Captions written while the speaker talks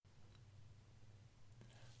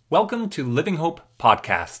Welcome to Living Hope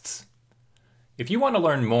Podcasts. If you want to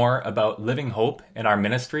learn more about Living Hope and our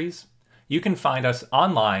ministries, you can find us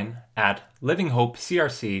online at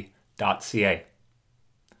livinghopecrc.ca.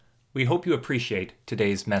 We hope you appreciate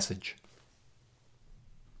today's message.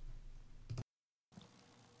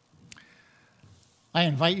 I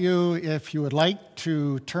invite you, if you would like,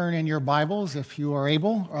 to turn in your Bibles if you are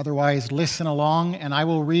able. Otherwise, listen along, and I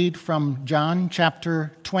will read from John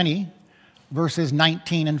chapter 20, verses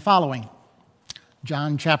 19 and following.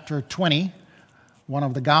 John chapter 20, one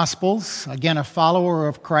of the Gospels, again a follower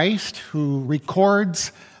of Christ who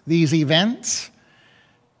records these events.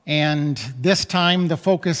 And this time the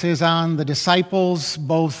focus is on the disciples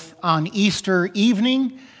both on Easter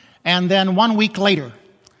evening and then 1 week later.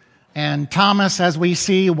 And Thomas, as we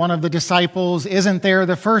see, one of the disciples, isn't there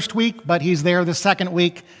the first week, but he's there the second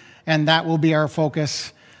week, and that will be our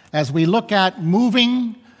focus as we look at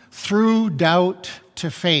moving through doubt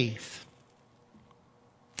to faith.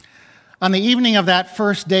 On the evening of that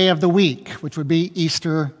first day of the week, which would be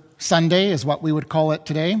Easter Sunday, is what we would call it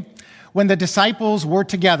today, when the disciples were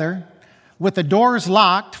together, with the doors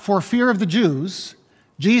locked for fear of the Jews,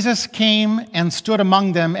 Jesus came and stood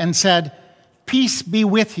among them and said, "Peace be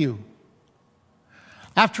with you."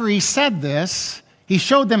 After he said this, he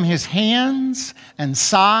showed them his hands and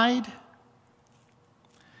side.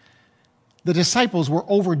 The disciples were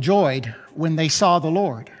overjoyed when they saw the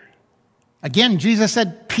Lord. Again, Jesus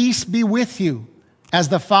said, "Peace be with you. As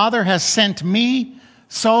the Father has sent me,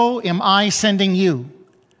 so am I sending you."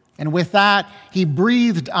 And with that, he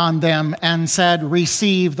breathed on them and said,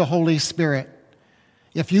 "Receive the Holy Spirit.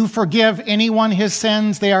 If you forgive anyone his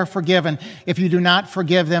sins, they are forgiven. If you do not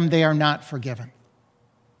forgive them, they are not forgiven."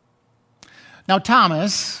 Now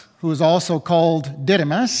Thomas, who is also called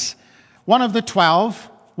Didymus, one of the 12,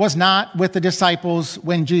 was not with the disciples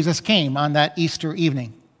when Jesus came on that Easter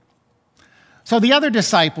evening. So the other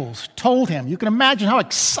disciples told him, you can imagine how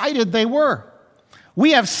excited they were,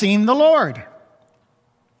 "We have seen the Lord."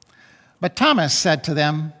 But Thomas said to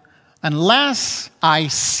them, "Unless I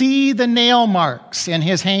see the nail marks in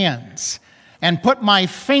his hands, and put my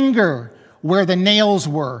finger where the nails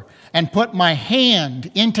were, and put my hand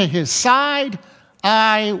into his side,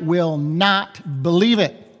 I will not believe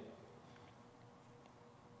it."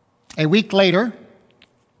 A week later,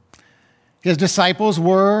 his disciples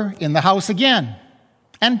were in the house again,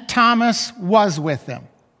 and Thomas was with them.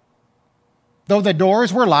 Though the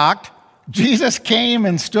doors were locked, Jesus came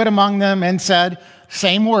and stood among them and said,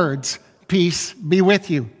 same words, "Peace be with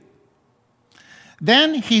you."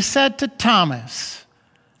 Then he said to Thomas,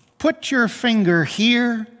 "Put your finger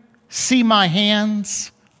here, see my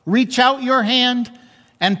hands, reach out your hand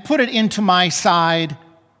and put it into my side.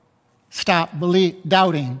 Stop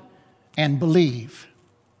doubting and believe."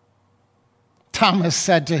 Thomas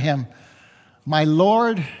said to him, "My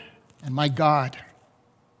Lord and my God."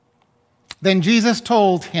 Then Jesus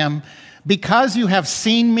told him, "Because you have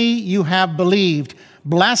seen me, you have believed.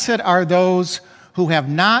 Blessed are those who have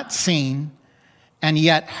not seen and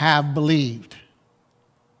yet have believed."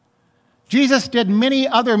 Jesus did many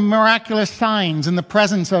other miraculous signs in the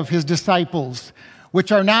presence of his disciples,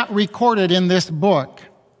 which are not recorded in this book.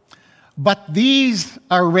 But these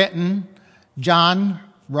are written, John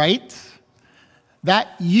writes,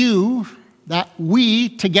 that we,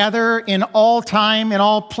 together in all time, in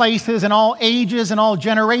all places, in all ages, in all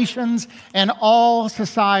generations, and all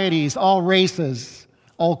societies, all races,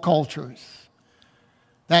 all cultures,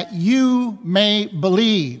 that you may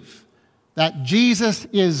believe that Jesus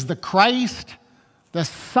is the Christ, the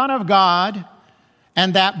Son of God,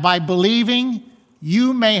 and that by believing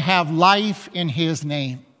you may have life in his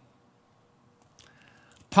name.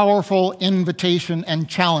 Powerful invitation and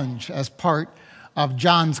challenge as part of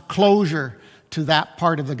John's closure to that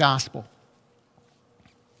part of the gospel.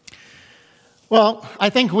 Well, I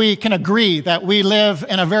think we can agree that we live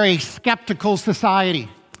in a very skeptical society.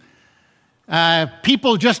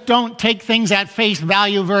 People just don't take things at face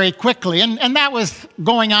value very quickly. And that was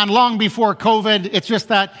going on long before COVID. It's just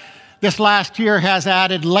that this last year has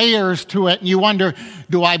added layers to it. And you wonder,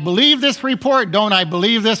 do I believe this report? Don't I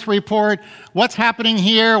believe this report? What's happening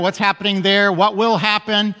here? What's happening there? What will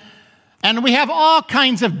happen? And we have all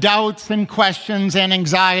kinds of doubts and questions and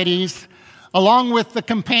anxieties, along with the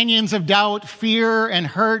companions of doubt, fear and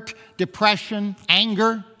hurt, depression,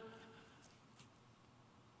 anger.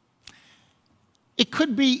 It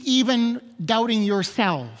could be even doubting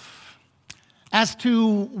yourself as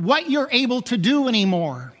to what you're able to do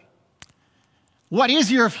anymore. What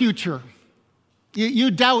is your future?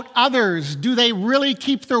 You doubt others. Do they really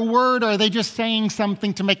keep their word, or are they just saying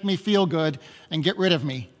something to make me feel good and get rid of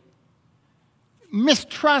me?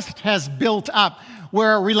 mistrust has built up,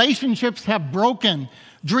 where relationships have broken,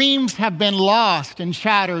 dreams have been lost and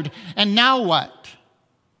shattered, and now what?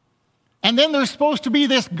 And then there's supposed to be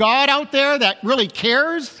this God out there that really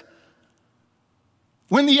cares,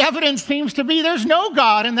 when the evidence seems to be there's no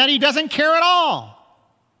God and that he doesn't care at all.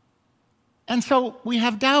 And so we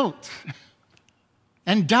have doubts,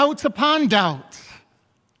 and doubts upon doubts.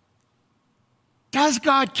 Does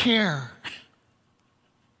God care?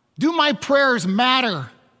 Do my prayers matter?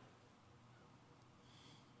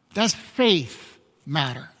 Does faith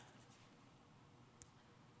matter?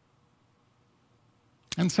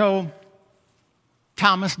 And so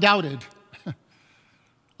Thomas doubted,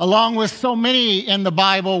 along with so many in the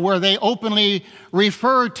Bible where they openly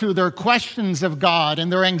refer to their questions of God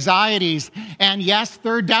and their anxieties, and yes,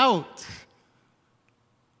 their doubts.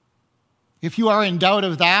 If you are in doubt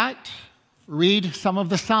of that, read some of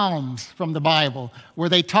the Psalms from the Bible where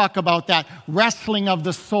they talk about that wrestling of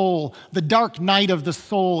the soul, the dark night of the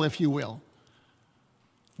soul, if you will.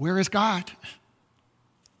 Where is God?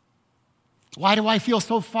 Why do I feel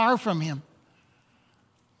so far from him?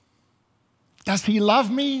 Does he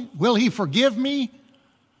love me? Will he forgive me?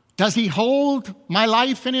 Does he hold my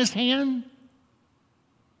life in his hand?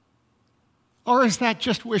 Or is that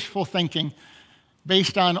just wishful thinking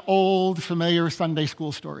based on old, familiar Sunday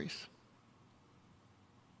school stories?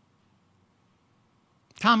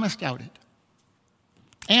 Thomas doubted.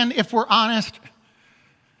 And if we're honest,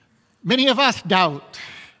 many of us doubt.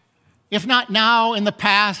 If not now, in the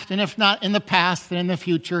past, and if not in the past, then in the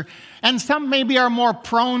future. And some maybe are more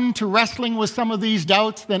prone to wrestling with some of these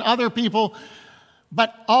doubts than other people,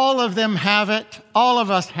 but all of them have it, all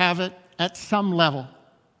of us have it at some level.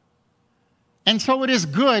 And so it is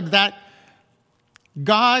good that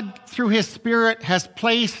God, through his Spirit, has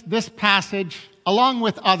placed this passage, along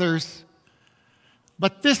with others,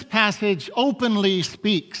 but this passage openly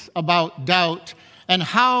speaks about doubt and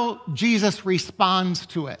how Jesus responds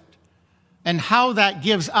to it, and how that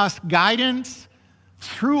gives us guidance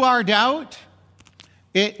through our doubt.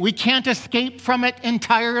 We can't escape from it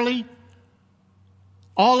entirely.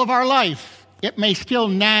 All of our life, it may still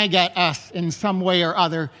nag at us in some way or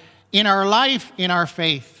other, in our life, in our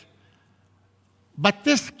faith. But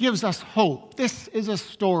this gives us hope. This is a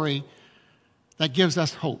story that gives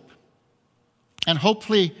us hope, and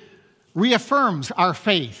hopefully reaffirms our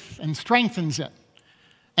faith and strengthens it,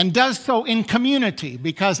 and does so in community,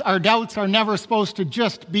 because our doubts are never supposed to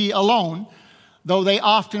just be alone, though they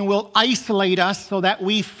often will isolate us so that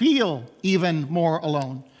we feel even more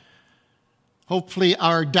alone. Hopefully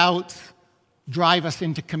our doubts drive us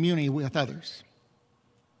into community with others.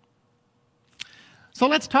 So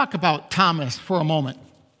let's talk about Thomas for a moment.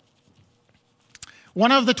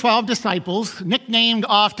 One of the 12 disciples, nicknamed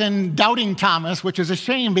often Doubting Thomas, which is a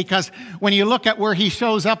shame because when you look at where he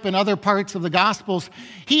shows up in other parts of the Gospels,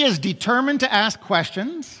 he is determined to ask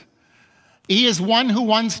questions. He is one who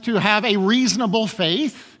wants to have a reasonable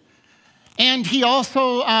faith. And he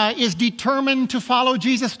also is determined to follow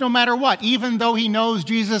Jesus no matter what, even though he knows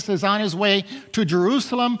Jesus is on his way to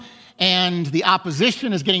Jerusalem and the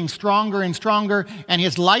opposition is getting stronger and stronger and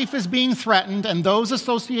his life is being threatened and those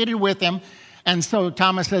associated with him. And so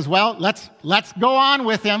Thomas says, well, let's go on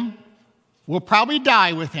with him. We'll probably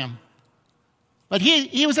die with him. But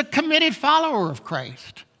he was a committed follower of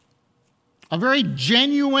Christ, a very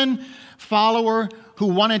genuine follower who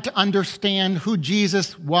wanted to understand who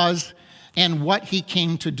Jesus was and what he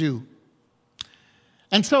came to do.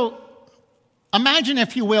 And so imagine,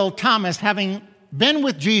 if you will, Thomas having been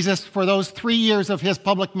with Jesus for those 3 years of his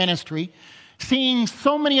public ministry, seeing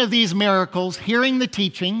so many of these miracles, hearing the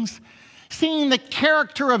teachings, seeing the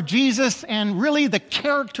character of Jesus and really the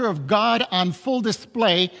character of God on full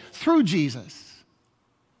display through Jesus.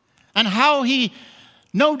 And how he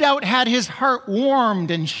no doubt had his heart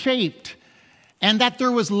warmed and shaped, and that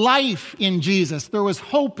there was life in Jesus, there was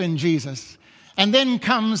hope in Jesus. And then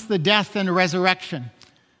comes the death and resurrection.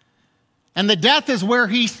 And the death is where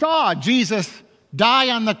he saw Jesus die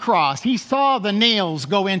on the cross. He saw the nails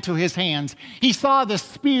go into his hands. He saw the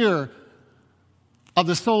spear of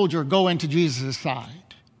the soldier go into Jesus'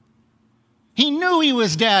 side. He knew he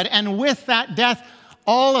was dead, and with that death,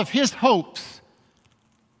 all of his hopes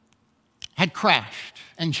had crashed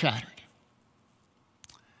and shattered.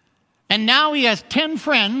 And now he has 10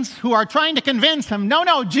 friends who are trying to convince him,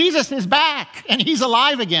 no, Jesus is back, and he's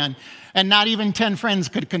alive again. And not even 10 friends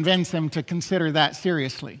could convince him to consider that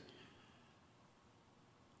seriously.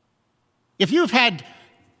 If you've had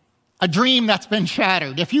a dream that's been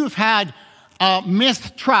shattered, if you've had a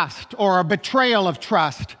mistrust or a betrayal of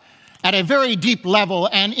trust, at a very deep level,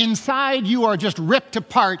 and inside you are just ripped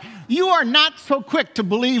apart, you are not so quick to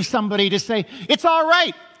believe somebody to say, it's all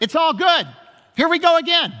right, it's all good, here we go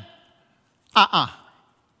again.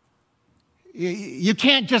 You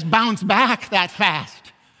can't just bounce back that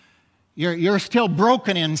fast. You're still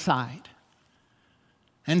broken inside.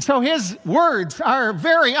 And so his words are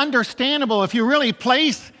very understandable if you really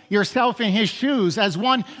place yourself in his shoes as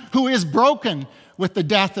one who is broken with the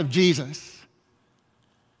death of Jesus.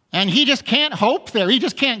 And he just can't hope there. He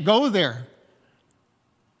just can't go there.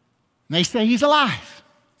 And they say he's alive.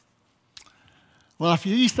 Well, if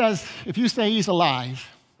you say he's alive,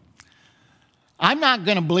 I'm not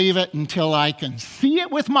going to believe it until I can see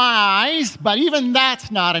it with my eyes, but even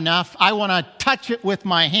that's not enough. I want to touch it with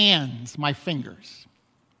my hands, my fingers.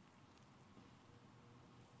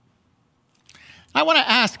 I want to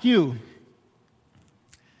ask you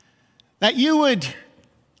that you would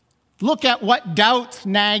look at what doubts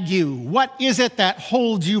nag you. What is it that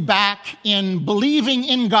holds you back in believing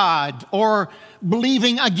in God or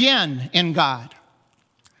believing again in God?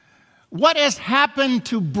 What has happened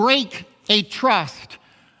to break a trust?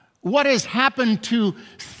 What has happened to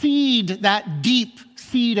seed that deep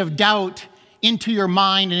seed of doubt into your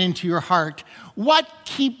mind and into your heart? What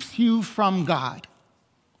keeps you from God?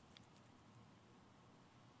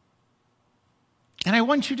 And I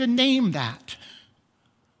want you to name that.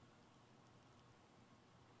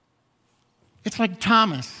 It's like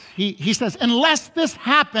Thomas. He says, unless this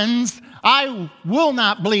happens, I will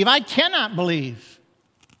not believe. I cannot believe.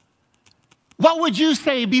 What would you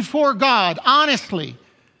say before God, honestly?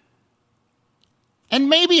 And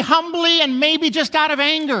maybe humbly and maybe just out of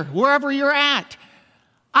anger, wherever you're at.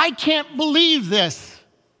 I can't believe this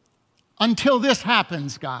until this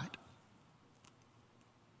happens, God.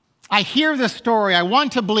 I hear this story. I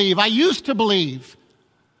want to believe. I used to believe.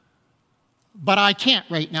 But I can't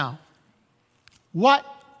right now. What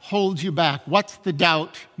holds you back? What's the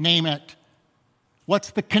doubt? Name it.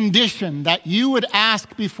 What's the condition that you would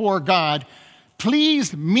ask before God?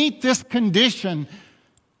 Please meet this condition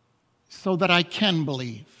so that I can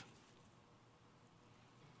believe.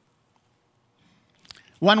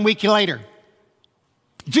 1 week later,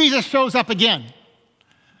 Jesus shows up again.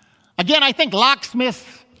 Again, I think locksmiths,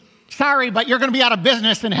 sorry, but you're going to be out of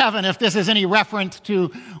business in heaven if this is any reference to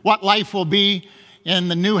what life will be in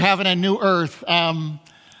the new heaven and new earth.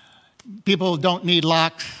 People don't need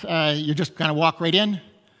locks. You just kind of walk right in.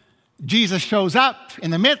 Jesus shows up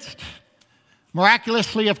in the midst,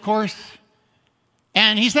 miraculously, of course.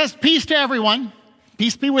 And he says, peace to everyone.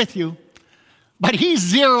 Peace be with you. But he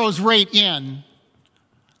zeroes right in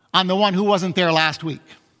on the one who wasn't there last week,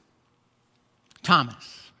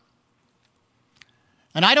 Thomas.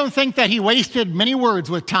 And I don't think that he wasted many words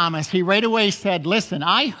with Thomas. He right away said, listen,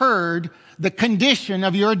 I heard the condition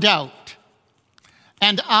of your doubt,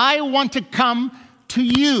 and I want to come to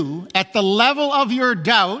you at the level of your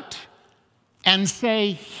doubt and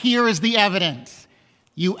say, here is the evidence.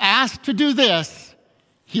 You asked to do this.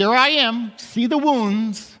 Here I am. See the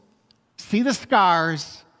wounds. See the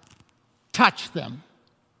scars. Touch them.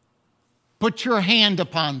 Put your hand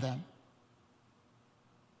upon them.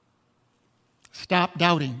 Stop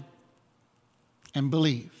doubting and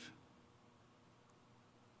believe.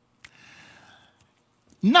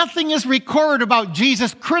 Nothing is recorded about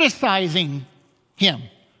Jesus criticizing him.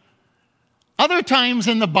 Other times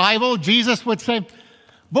in the Bible, Jesus would say,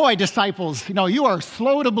 boy, disciples, you are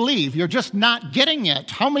slow to believe. You're just not getting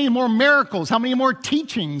it. How many more miracles? How many more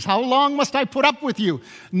teachings? How long must I put up with you?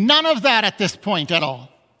 None of that at this point at all.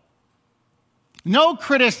 No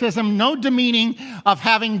criticism, no demeaning of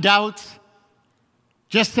having doubts.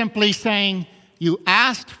 Just simply saying, you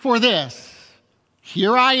asked for this.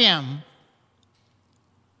 Here I am.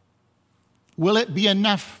 Will it be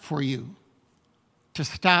enough for you to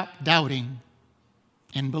stop doubting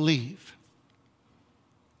and believe?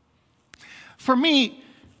 For me,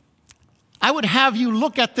 I would have you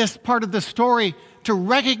look at this part of the story to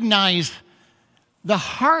recognize the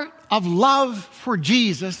heart of love for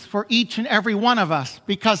Jesus for each and every one of us,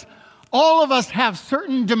 because all of us have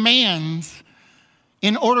certain demands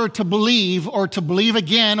in order to believe or to believe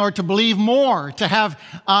again or to believe more, to have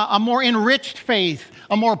a more enriched faith,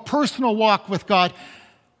 a more personal walk with God.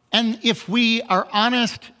 And if we are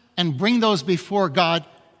honest and bring those before God,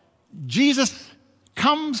 Jesus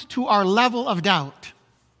comes to our level of doubt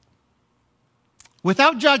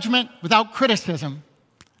without judgment, without criticism,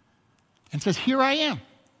 and says, here I am.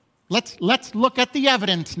 Let's look at the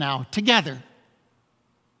evidence now together.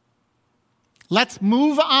 Let's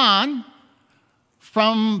move on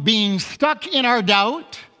from being stuck in our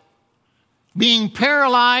doubt being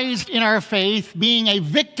paralyzed in our faith, being a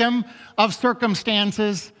victim of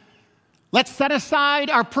circumstances. Let's set aside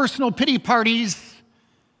our personal pity parties,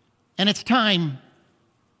 and it's time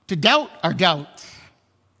to doubt our doubts.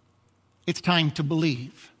 It's time to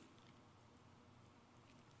believe.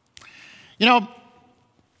 You know,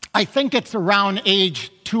 I think it's around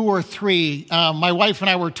age 2 or 3. My wife and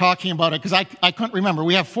I were talking about it because I couldn't remember.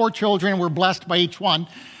 We have 4 children. We're blessed by each one.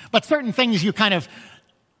 But certain things you kind of,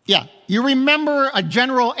 you remember a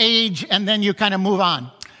general age and then you kind of move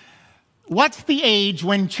on. What's the age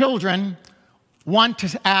when children want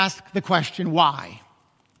to ask the question, why?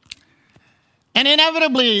 And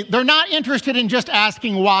inevitably, they're not interested in just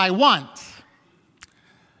asking why once.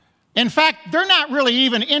 In fact, they're not really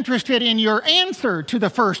even interested in your answer to the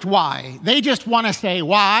first why. They just want to say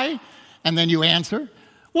why, and then you answer,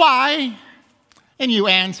 why, and you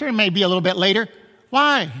answer, and maybe a little bit later,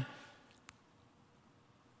 why?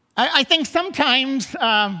 I think sometimes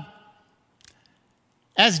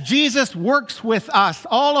as Jesus works with us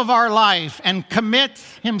all of our life and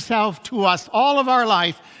commits himself to us all of our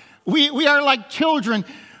life, we are like children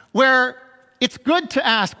where it's good to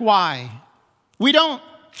ask why. We don't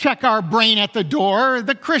check our brain at the door.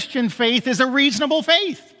 The Christian faith is a reasonable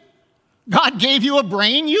faith. God gave you a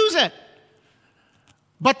brain, use it.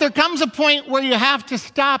 But there comes a point where you have to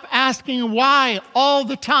stop asking why all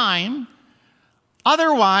the time.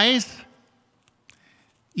 Otherwise,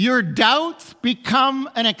 your doubts become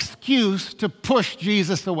an excuse to push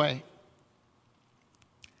Jesus away.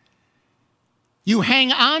 You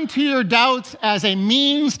hang on to your doubts as a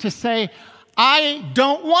means to say, I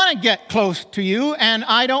don't want to get close to you, and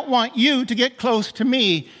I don't want you to get close to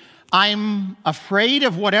me. I'm afraid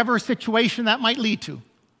of whatever situation that might lead to.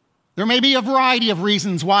 There may be a variety of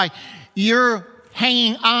reasons why you're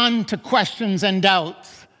hanging on to questions and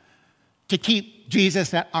doubts to keep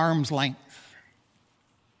Jesus at arm's length.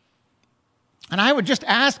 And I would just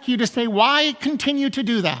ask you to say, why continue to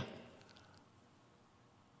do that?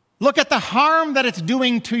 Look at the harm that it's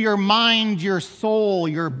doing to your mind, your soul,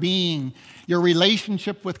 your being, your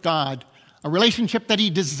relationship with God, a relationship that he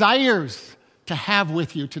desires to have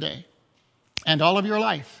with you today and all of your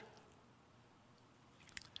life.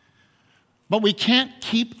 But we can't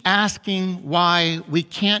keep asking why. We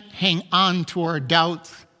can't hang on to our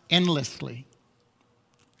doubts endlessly.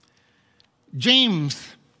 James,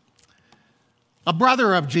 a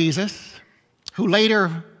brother of Jesus, who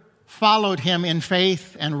later followed him in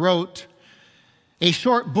faith and wrote a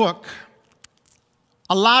short book.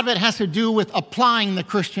 A lot of it has to do with applying the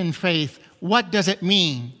Christian faith. What does it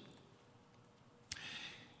mean?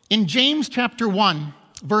 In James chapter 1,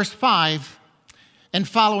 verse 5 and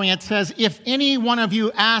following, it says, if any one of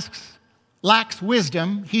you lacks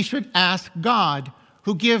wisdom, he should ask God,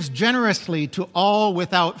 who gives generously to all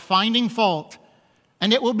without finding fault,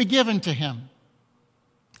 and it will be given to him.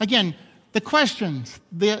 Again, the questions,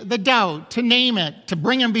 the doubt, to name it, to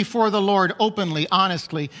bring him before the Lord openly,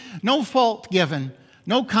 honestly. No fault given,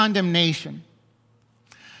 no condemnation.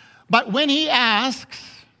 But when he asks,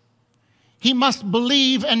 he must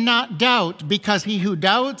believe and not doubt, because he who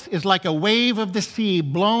doubts is like a wave of the sea,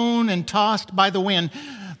 blown and tossed by the wind.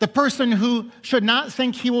 The person who should not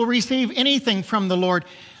think he will receive anything from the Lord,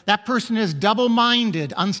 that person is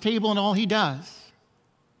double-minded, unstable in all he does.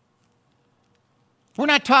 We're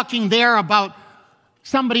not talking there about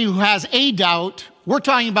somebody who has a doubt. We're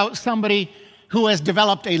talking about somebody who has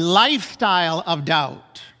developed a lifestyle of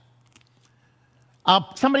doubt.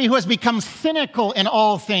 Somebody who has become cynical in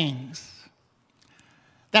all things.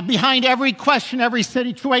 That behind every question, every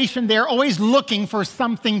situation, they're always looking for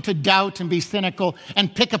something to doubt and be cynical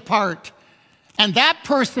and pick apart. And that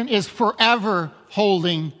person is forever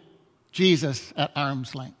holding Jesus at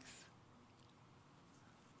arm's length.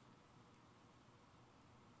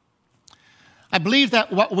 I believe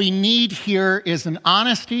that what we need here is an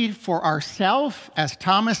honesty for ourselves, as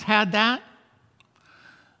Thomas had that,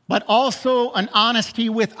 but also an honesty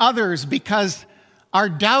with others, because our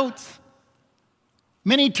doubts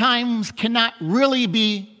many times cannot really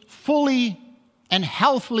be fully and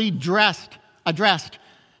healthily addressed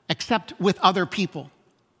except with other people.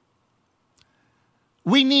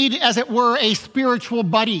 We need, as it were, a spiritual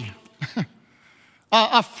buddy,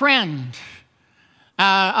 a friend,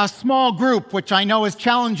 a small group, which I know is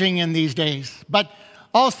challenging in these days, but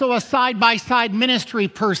also a side-by-side ministry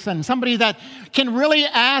person, somebody that can really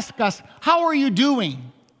ask us, how are you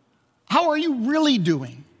doing? How are you really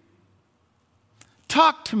doing?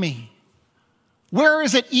 Talk to me. Where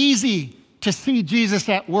is it easy to see Jesus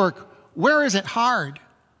at work? Where is it hard?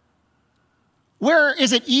 Where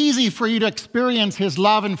is it easy for you to experience his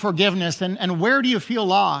love and forgiveness? And where do you feel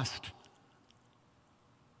lost?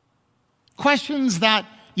 Questions that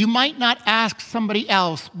you might not ask somebody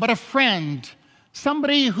else, but a friend,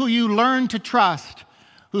 somebody who you learn to trust,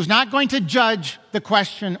 who's not going to judge the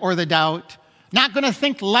question or the doubt, not going to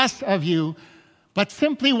think less of you, but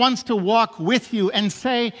simply wants to walk with you and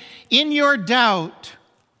say, in your doubt,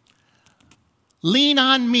 lean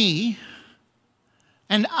on me,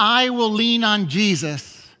 and I will lean on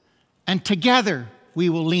Jesus, and together we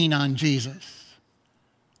will lean on Jesus.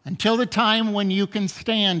 Until the time when you can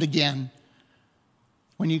stand again,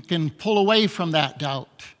 when you can pull away from that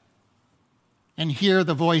doubt and hear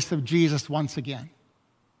the voice of Jesus once again.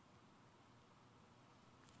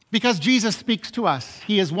 Because Jesus speaks to us.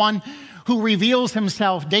 He is one who reveals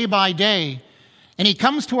himself day by day. And he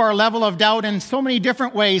comes to our level of doubt in so many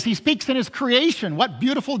different ways. He speaks in his creation. What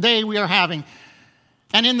beautiful day we are having.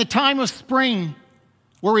 And in the time of spring,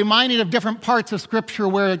 we're reminded of different parts of Scripture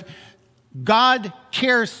where God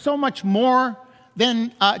cares so much more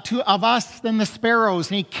of us than the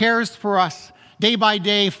sparrows. And he cares for us day by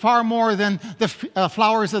day far more than the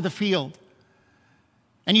flowers of the field.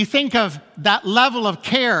 And you think of that level of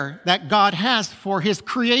care that God has for his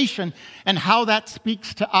creation and how that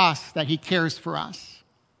speaks to us, that he cares for us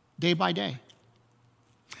day by day.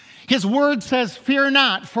 His word says, "Fear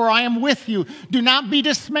not, for I am with you. Do not be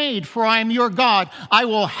dismayed, for I am your God. I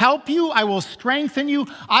will help you. I will strengthen you.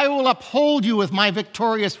 I will uphold you with my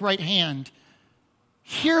victorious right hand."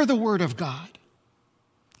 Hear the word of God.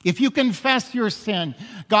 If you confess your sin,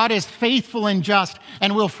 God is faithful and just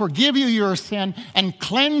and will forgive you your sin and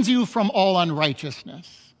cleanse you from all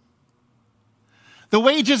unrighteousness. The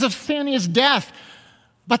wages of sin is death,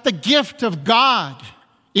 but the gift of God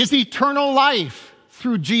is eternal life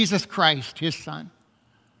through Jesus Christ, his Son.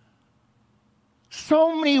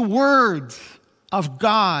 So many words of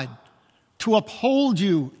God to uphold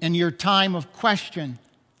you in your time of question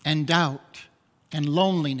and doubt and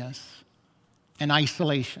loneliness and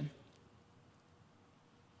isolation.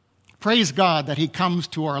 Praise God that he comes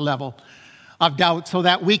to our level of doubt so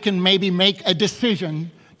that we can maybe make a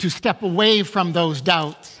decision to step away from those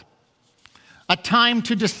doubts. A time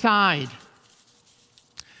to decide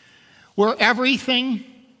where everything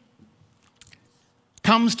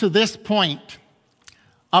comes to this point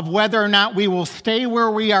of whether or not we will stay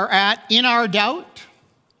where we are at in our doubt,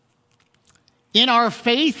 in our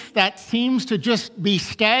faith that seems to just be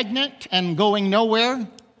stagnant and going nowhere,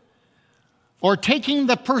 or taking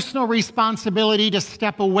the personal responsibility to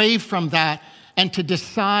step away from that and to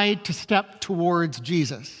decide to step towards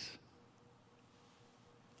Jesus.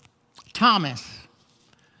 Thomas,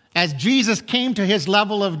 as Jesus came to his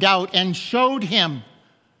level of doubt and showed him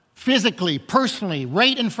physically, personally,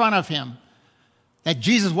 right in front of him, that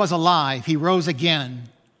Jesus was alive, he rose again.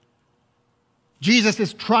 Jesus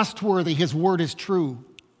is trustworthy. His word is true.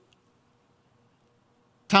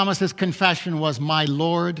 Thomas's confession was, "My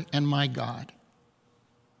Lord and my God."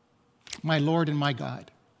 My Lord and my God.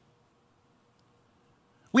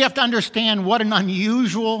 We have to understand what an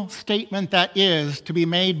unusual statement that is to be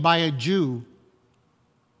made by a Jew.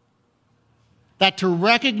 That to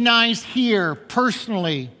recognize here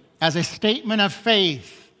personally as a statement of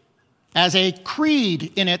faith, as a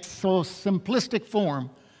creed in its so simplistic form,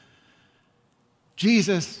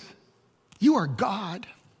 Jesus, you are God.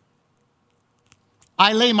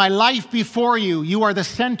 I lay my life before you. You are the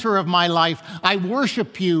center of my life. I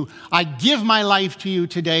worship you. I give my life to you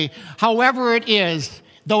today. However it is,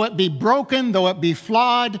 though it be broken, though it be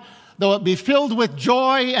flawed, though it be filled with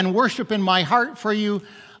joy and worship in my heart for you,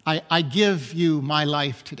 I give you my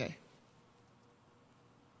life today.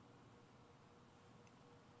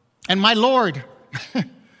 And my Lord,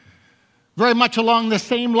 very much along the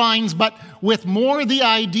same lines, but with more the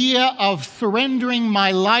idea of surrendering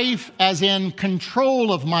my life as in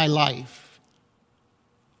control of my life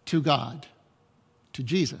to God, to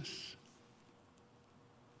Jesus.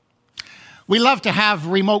 We love to have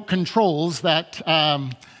remote controls that,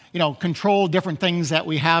 control different things that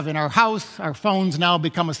we have in our house. Our phones now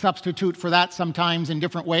become a substitute for that sometimes in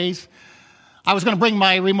different ways. I was going to bring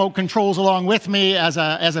my remote controls along with me as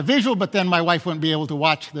a visual, but then my wife wouldn't be able to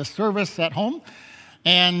watch the service at home,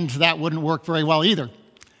 and that wouldn't work very well either.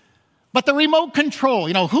 But the remote control,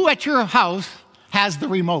 who at your house has the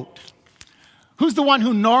remote? Who's the one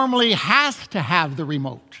who normally has to have the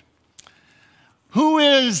remote? Who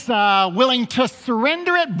is willing to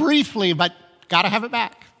surrender it briefly, but got to have it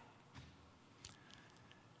back?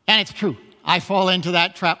 And it's true. I fall into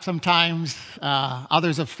that trap sometimes.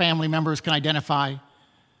 Others of family members can identify.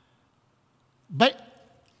 But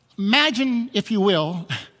imagine, if you will,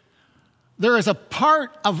 there is a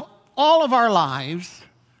part of all of our lives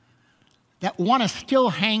that want to still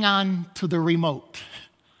hang on to the remote.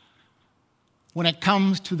 when it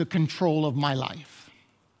comes to the control of my life.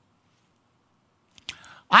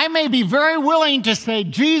 I may be very willing to say,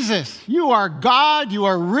 Jesus, you are God, you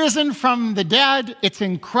are risen from the dead, it's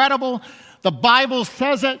incredible, the Bible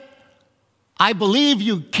says it. I believe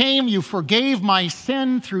you came, you forgave my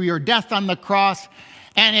sin through your death on the cross,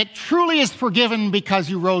 and it truly is forgiven because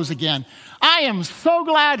you rose again. I am so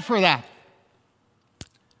glad for that.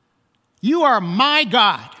 You are my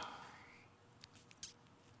God.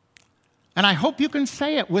 And I hope you can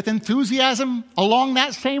say it with enthusiasm along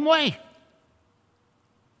that same way.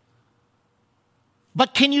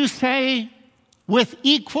 But can you say with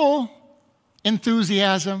equal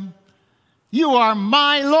enthusiasm, you are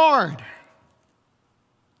my Lord?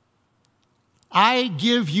 I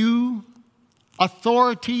give you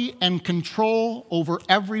authority and control over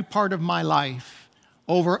every part of my life,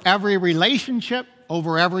 over every relationship,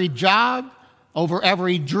 over every job, over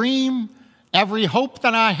every dream, every hope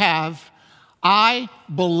that I have. I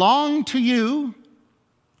belong to you,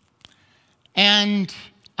 and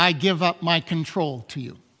I give up my control to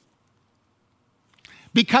you.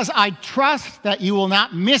 Because I trust that you will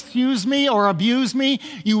not misuse me or abuse me.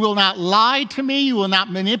 You will not lie to me. You will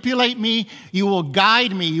not manipulate me. You will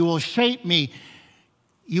guide me. You will shape me.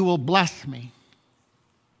 You will bless me.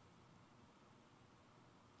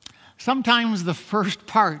 Sometimes the first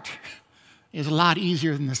part is a lot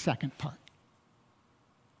easier than the second part.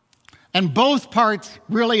 And both parts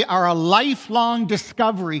really are a lifelong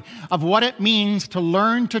discovery of what it means to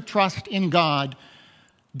learn to trust in God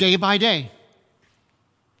day by day.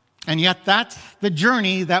 And yet that's the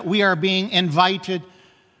journey that we are being invited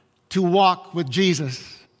to walk with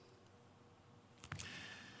Jesus.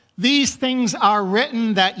 These things are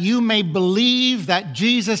written that you may believe that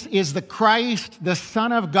Jesus is the Christ, the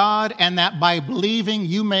Son of God, and that by believing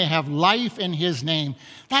you may have life in his name.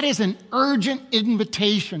 That is an urgent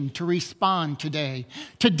invitation to respond today.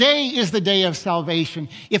 Today is the day of salvation.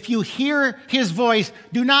 If you hear his voice,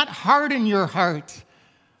 do not harden your hearts,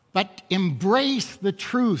 but embrace the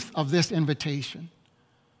truth of this invitation.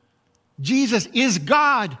 Jesus is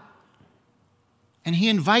God, and he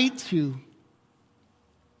invites you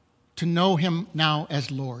to know him now as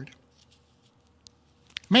Lord.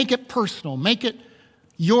 Make it personal. Make it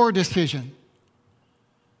your decision.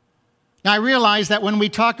 Now, I realize that when we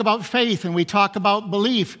talk about faith and we talk about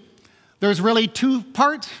belief, there's really two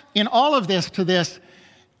parts in all of this to this.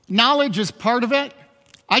 Knowledge is part of it.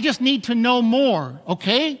 I just need to know more,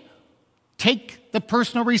 okay? Take the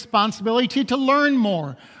personal responsibility to learn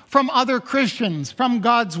more from other Christians, from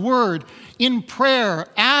God's word. In prayer,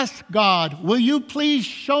 ask God, will you please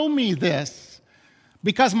show me this?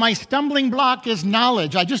 Because my stumbling block is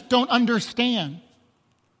knowledge. I just don't understand.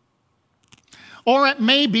 Or it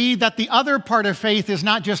may be that the other part of faith is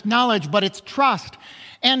not just knowledge, but it's trust.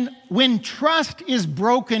 And when trust is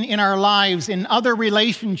broken in our lives, in other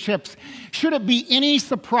relationships, should it be any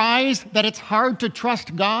surprise that it's hard to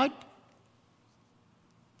trust God?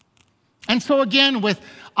 And so again, with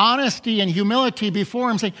honesty and humility before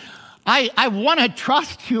him, say, I want to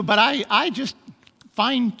trust you, but I just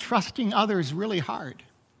find trusting others really hard.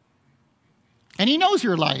 And he knows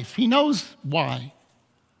your life. He knows why.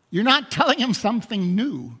 You're not telling him something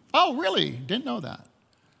new. Oh, really? Didn't know that.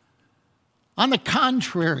 On the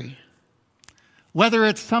contrary, whether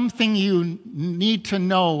it's something you need to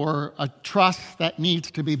know or a trust that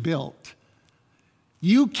needs to be built,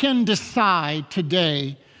 you can decide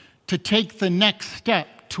today to take the next step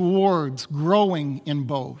towards growing in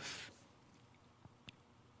both.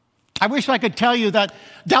 I wish I could tell you that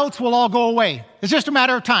doubts will all go away. It's just a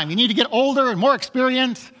matter of time. You need to get older and more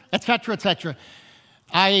experience, etc., etc.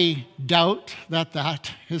 I doubt that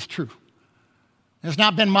that is true. It's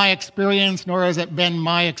not been my experience, nor has it been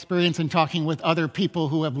my experience in talking with other people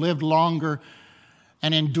who have lived longer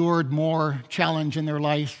and endured more challenge in their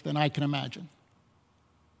life than I can imagine.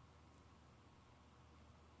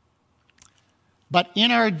 But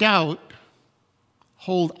in our doubt,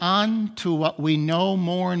 hold on to what we know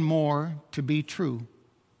more and more to be true.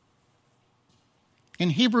 In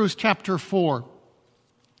Hebrews chapter 4,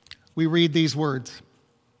 we read these words.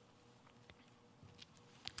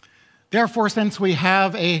 Therefore, since we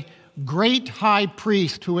have a great high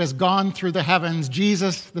priest who has gone through the heavens,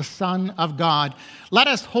 Jesus, the Son of God, let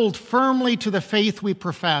us hold firmly to the faith we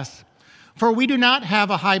profess. For we do not have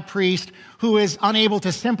a high priest who is unable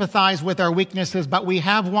to sympathize with our weaknesses, but we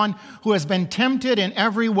have one who has been tempted in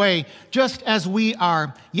every way, just as we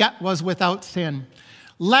are, yet was without sin.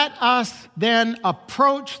 Let us then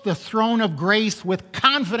approach the throne of grace with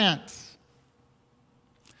confidence,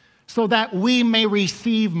 so that we may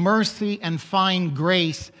receive mercy and find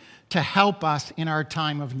grace to help us in our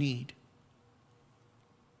time of need.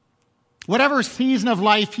 Whatever season of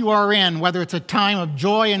life you are in, whether it's a time of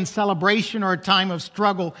joy and celebration or a time of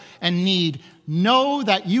struggle and need, know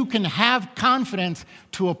that you can have confidence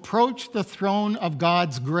to approach the throne of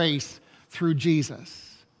God's grace through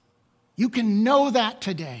Jesus. You can know that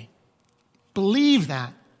today. Believe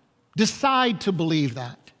that. Decide to believe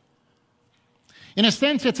that. In a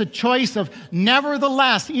sense, it's a choice of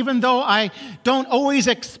nevertheless, even though I don't always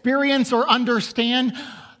experience or understand,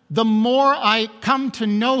 the more I come to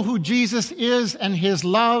know who Jesus is and his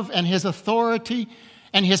love and his authority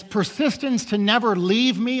and his persistence to never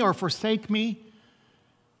leave me or forsake me,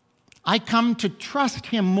 I come to trust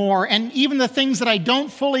him more. And even the things that I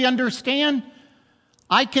don't fully understand,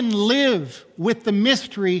 I can live with the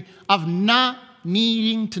mystery of not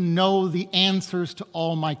needing to know the answers to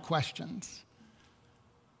all my questions.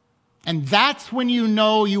 And that's when you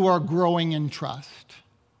know you are growing in trust.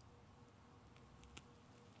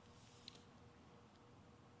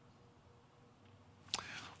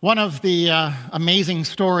 One of the amazing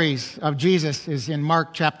stories of Jesus is in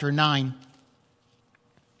Mark chapter 9.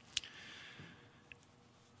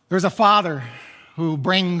 There's a father who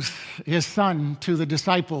brings his son to the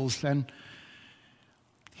disciples, and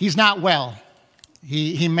he's not well.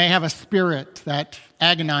 He may have a spirit that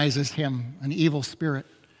agonizes him, an evil spirit.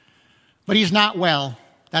 But he's not well.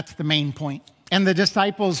 That's the main point. And the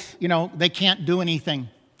disciples, they can't do anything.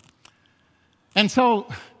 And so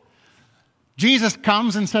Jesus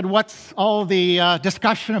comes and said, what's all the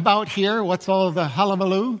discussion about here? What's all the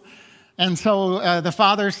hullabaloo? And so the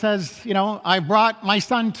father says, I brought my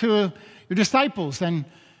son to your disciples, and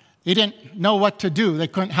they didn't know what to do. They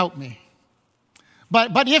couldn't help me.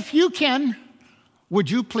 But if you can, would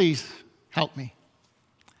you please help me?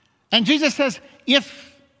 And Jesus says,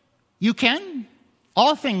 if you can,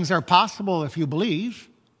 all things are possible if you believe.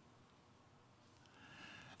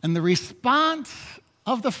 And the response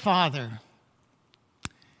of the Father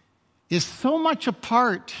is so much a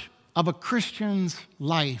part of a Christian's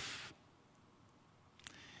life.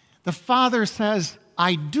 The Father says,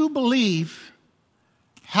 I do believe,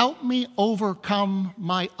 help me overcome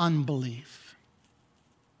my unbelief.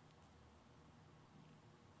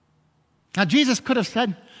 Now, Jesus could have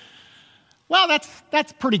said, well,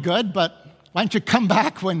 that's pretty good, but why don't you come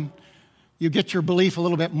back when you get your belief a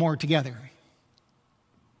little bit more together?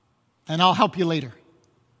 And I'll help you later.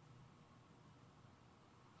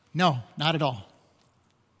 No, not at all.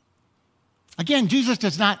 Again, Jesus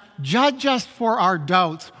does not judge us for our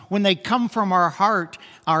doubts when they come from our heart,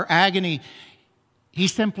 our agony. He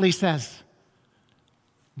simply says,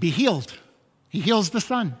 be healed. He heals the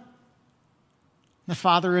son. The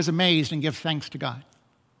Father is amazed and gives thanks to God.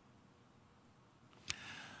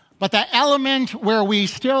 But that element where we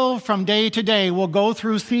still, from day to day, will go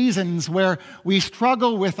through seasons where we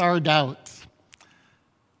struggle with our doubts.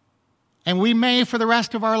 And we may for the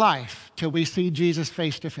rest of our life till we see Jesus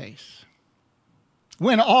face to face.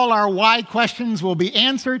 When all our why questions will be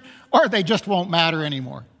answered, or they just won't matter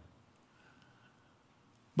anymore.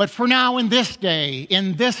 But for now, in this day,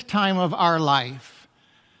 in this time of our life,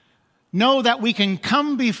 know that we can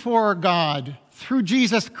come before God through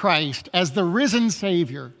Jesus Christ as the risen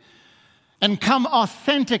Savior and come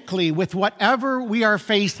authentically with whatever we are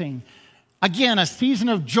facing. Again, a season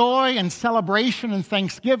of joy and celebration and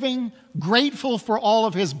thanksgiving, grateful for all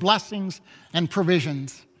of his blessings and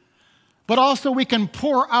provisions. But also we can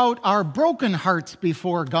pour out our broken hearts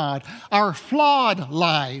before God, our flawed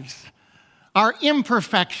lives, our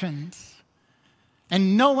imperfections,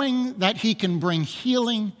 and knowing that he can bring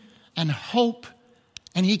healing and hope,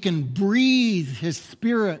 and he can breathe his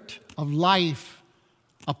spirit of life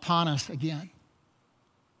upon us again.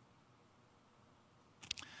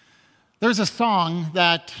 There's a song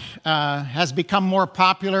that has become more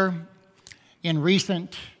popular in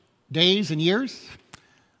recent days and years.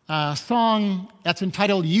 A song that's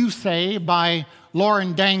entitled You Say by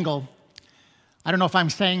Lauren Daigle. I don't know if I'm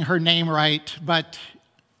saying her name right, but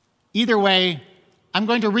either way, I'm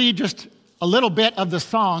going to read just a little bit of the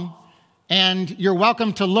song, and you're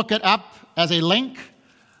welcome to look it up as a link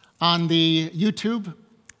on the YouTube,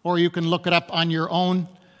 or you can look it up on your own.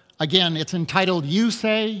 Again, it's entitled You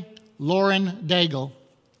Say, Lauren Daigle.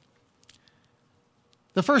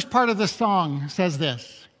 The first part of the song says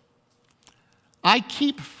this: I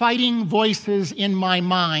keep fighting voices in my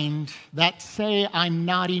mind that say I'm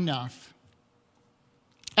not enough.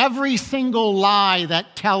 Every single lie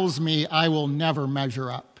that tells me I will never measure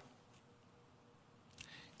up.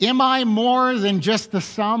 Am I more than just the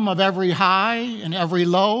sum of every high and every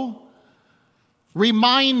low?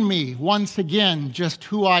 Remind me once again just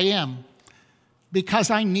who I am, because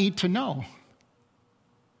I need to know.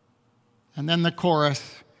 And then the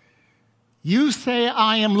chorus, You say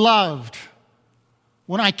I am loved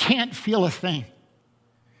when I can't feel a thing.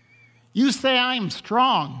 You say I am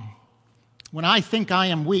strong when I think I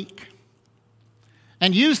am weak.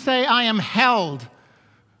 And you say I am held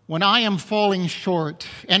when I am falling short.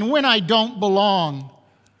 And when I don't belong,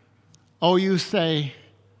 oh, you say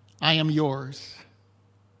I am yours.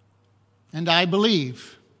 And I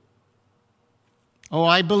believe. Oh,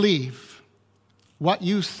 I believe. What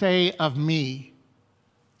you say of me,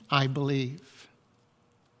 I believe.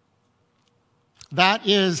 That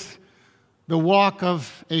is the walk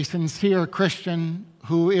of a sincere Christian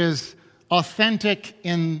who is authentic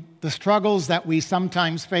in the struggles that we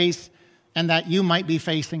sometimes face and that you might be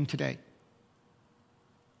facing today.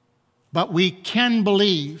 But we can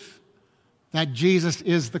believe that Jesus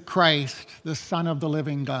is the Christ, the Son of the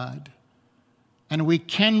living God. And we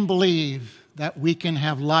can believe that we can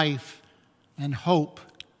have life and hope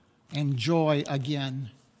and joy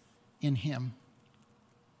again in Him.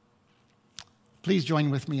 Please join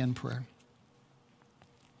with me in prayer.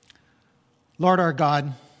 Lord our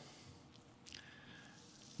God,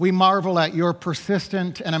 we marvel at your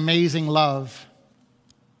persistent and amazing love.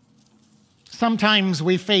 Sometimes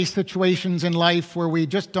we face situations in life where we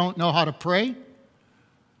just don't know how to pray.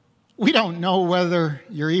 We don't know whether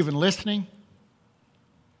you're even listening.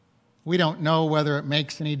 We don't know whether it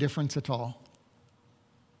makes any difference at all.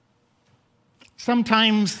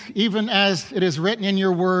 Sometimes, even as it is written in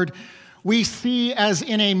your word, we see as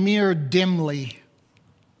in a mirror dimly.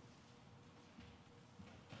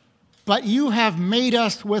 But you have made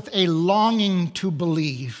us with a longing to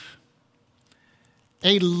believe,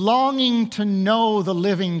 a longing to know the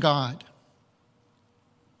living God.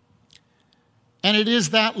 And it is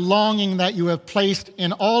that longing that you have placed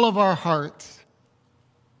in all of our hearts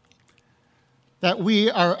that we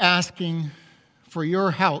are asking for your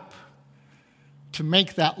help to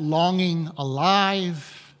make that longing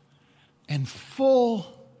alive and full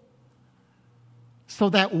so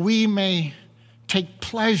that we may take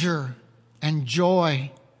pleasure and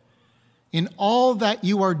joy in all that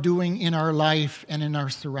you are doing in our life and in our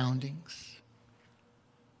surroundings.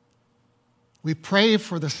 We pray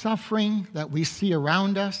for the suffering that we see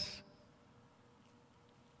around us.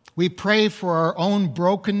 We pray for our own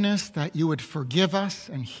brokenness, that you would forgive us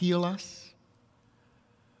and heal us.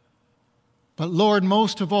 But Lord,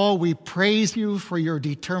 most of all, we praise you for your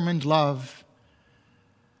determined love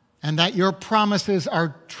and that your promises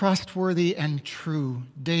are trustworthy and true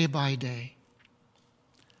day by day.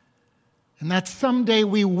 And that someday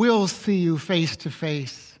we will see you face to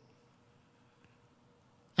face.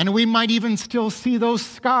 And we might even still see those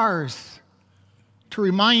scars to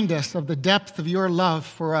remind us of the depth of your love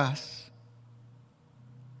for us.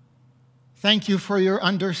 Thank you for your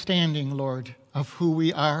understanding, Lord, of who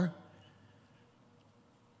we are.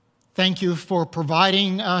 Thank you for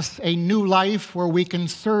providing us a new life where we can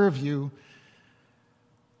serve you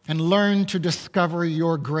and learn to discover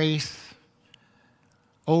your grace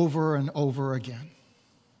over and over again.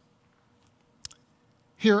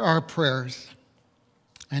 Hear our prayers.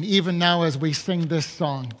 And even now as we sing this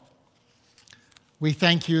song, we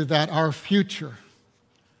thank you that our future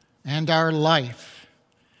and our life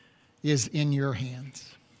is in your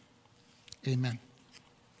hands. Amen.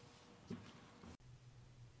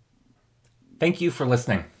 Thank you for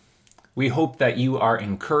listening. We hope that you are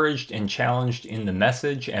encouraged and challenged in the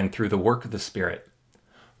message and through the work of the Spirit.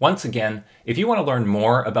 Once again, if you want to learn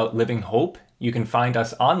more about Living Hope, you can find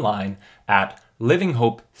us online at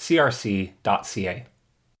livinghopecrc.ca.